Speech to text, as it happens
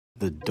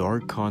The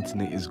Dark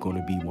Continent is going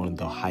to be one of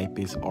the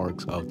hypest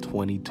arcs of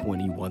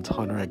 2021's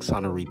Hunter x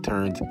Hunter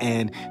returns,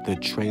 and the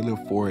trailer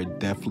for it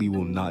definitely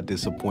will not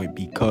disappoint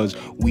because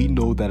we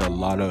know that a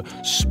lot of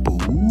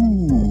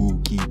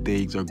spooky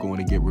things are going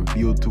to get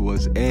revealed to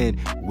us. And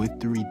with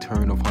the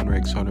return of Hunter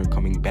x Hunter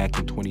coming back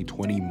in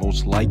 2020,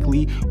 most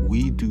likely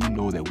we do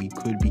know that we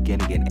could be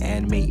getting an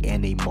anime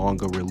and a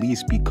manga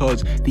release,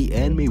 because the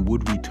anime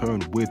would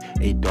return with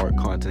a Dark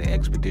Continent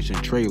Expedition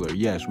trailer.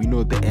 Yes, we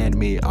know the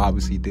anime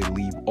obviously did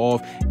leave off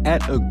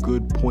at a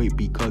good point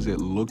because it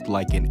looked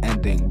like an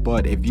ending,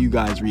 but if you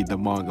guys read the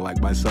manga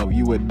like myself,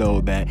 you would know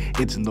that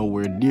it's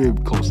nowhere near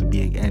close to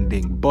being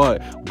ending.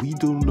 But we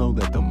do know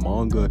that the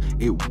manga,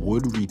 it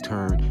would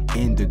return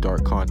in the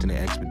Dark Continent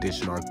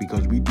Expedition arc,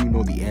 because we do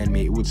know the anime,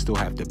 it would still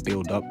have to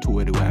build up to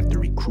it. It would have to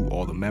recruit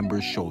all the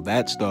members, show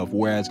that stuff,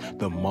 whereas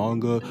the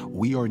manga,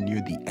 we are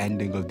near the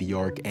ending of the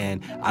arc,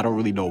 and I don't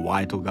really know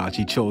why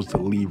Togashi chose to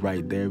leave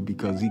right there,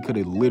 because he could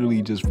have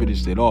literally just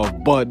finished it off.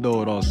 But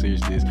no, in all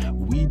seriousness,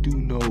 we do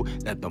know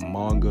that the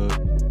manga,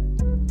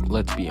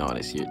 let's be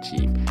honest here,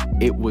 Chief,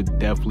 it would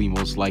definitely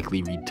most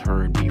likely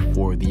return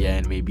before the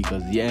anime,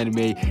 because the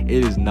anime,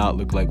 it does not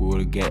look like we're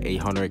going to get a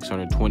Hunter x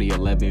Hunter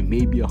 2011,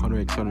 maybe a Hunter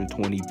x Hunter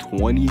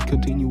 2020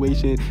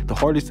 continuation. The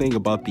hardest thing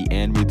about the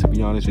anime, to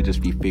be honest, would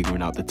just be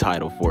figuring out the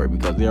title for it,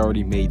 because they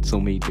already made so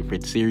many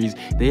different series.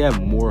 They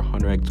have more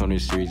Hunter x Hunter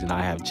series than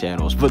I have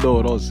channels. But though,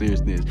 in all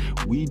seriousness,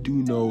 we do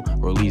know,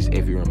 or at least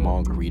if you're a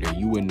manga reader,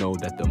 you would know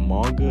that the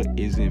manga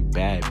isn't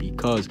bad,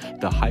 because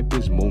the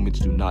hypest moments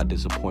do not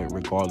disappoint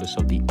regardless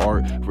of the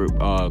art,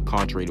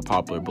 contrary to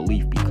popular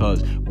belief,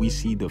 because we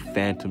see the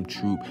Phantom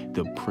Troop,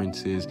 the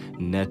princes,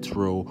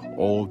 Netero,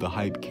 all the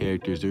hype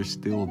characters, they're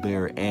still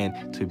there.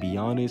 And to be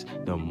honest,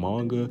 the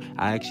manga,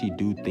 I actually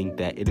do think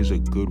that it is a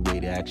good way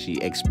to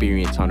actually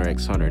experience Hunter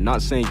x Hunter.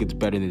 Not saying it's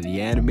better than the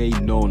anime,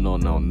 no,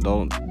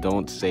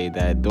 don't say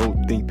that.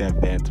 Don't think that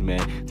Phantom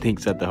Man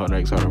thinks that the Hunter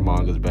x Hunter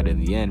manga is better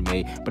than the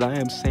anime, but I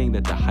am saying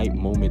that the hype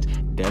moments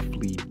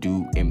definitely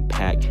do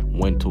impact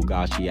when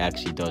Togashi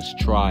actually does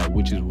try,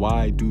 which is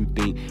why I do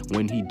think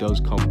when he does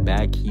come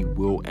back, he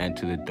will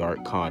enter the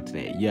Dark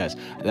Continent. Yes,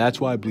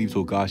 that's why I believe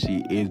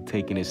Togashi is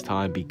taking his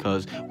time,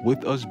 because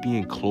with us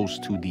being close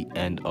to the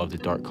end of the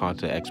Dark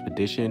Continent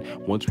Expedition,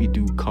 once we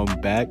do come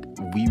back,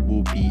 we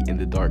will be in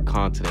the Dark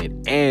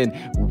Continent, and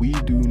we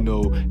do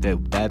know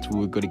that that's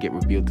where we're going to get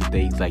revealed to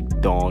things like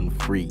Dawn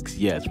Freaks.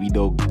 Yes, we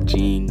know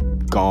Jean,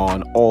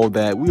 Gone, all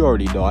that. We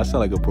already know. I sound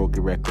like a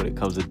broken record when it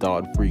comes to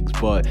Dawn Freaks,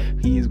 but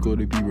he is going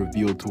to be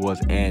revealed to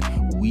us, and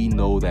we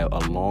know that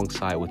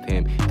alongside with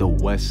him, the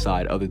west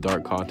side of the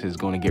Dark Continent is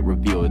going to get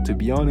revealed. And to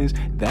be honest,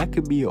 that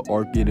could be an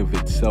arc in of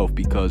itself,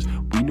 because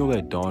we know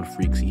that Dawn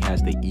Freaks, he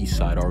has the east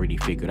side already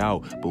figured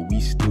out, but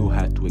we still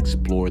have to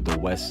explore the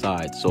west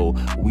side. So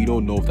we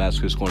don't know if that's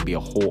just going to be a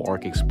whole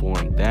arc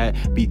exploring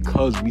that,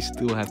 because we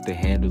still have to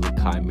handle the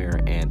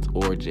Chimera Ants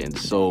origin.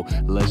 So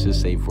let's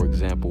just say, for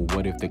example,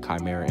 what if the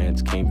Chimera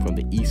Ants came from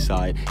the east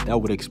side? That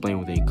would explain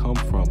where they come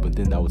from, but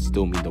then that would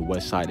still mean the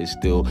west side is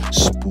still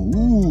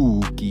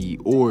spooky,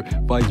 or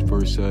vice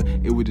versa.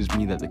 It would just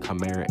mean that the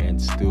Chimera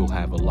Ants still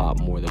have a lot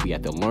more that we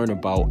have to learn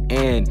about.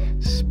 And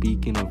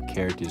speaking of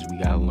characters we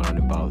gotta learn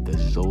about, the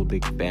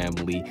Zoldyck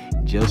family.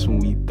 Just when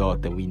we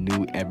thought that we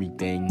knew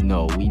everything,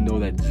 no, we know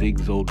that Zig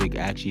Zoldyck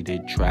actually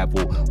did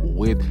travel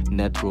with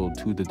Netero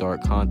to the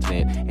Dark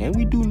Continent, and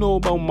we do know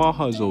about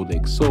Maha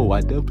Zoldyck. So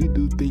I definitely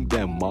do think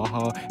that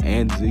Maha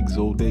and Zig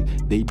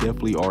Zoldyck, they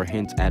definitely are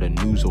hints at a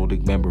new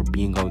Zoldyck member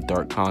being on the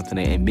Dark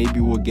Continent, and maybe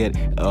we'll get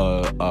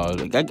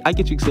I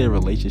guess you could say a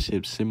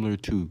relationship similar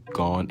to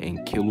Gon and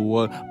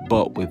Killua,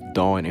 but with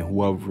Dawn and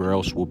whoever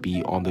else will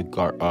be on the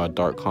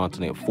Dark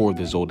Continent for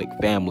the Zoldyck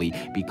family,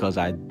 because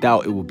I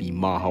doubt it will be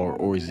Maha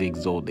or Zig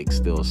Zoldyck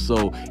still.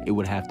 So it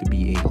would have to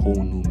be a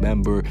whole new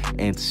member.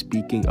 And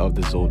speaking of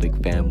the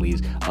Zoldyck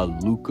families,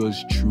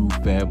 Aluka's true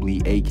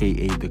family,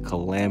 aka the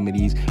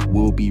Calamities,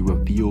 will be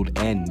revealed,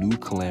 and new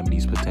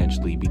Calamities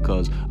potentially,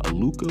 because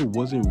Aluka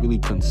wasn't really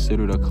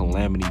considered a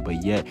calamity,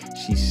 but yet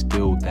she's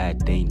still that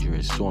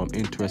dangerous. So I'm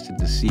interested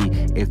to see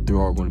if there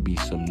are going to be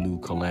some new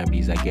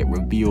Calamities that get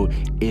revealed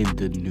in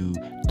the new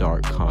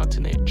Dark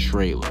Continent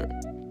trailer.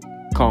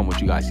 Comment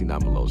what you guys think down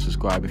below.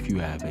 Subscribe if you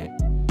haven't.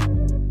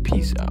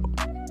 Peace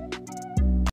out.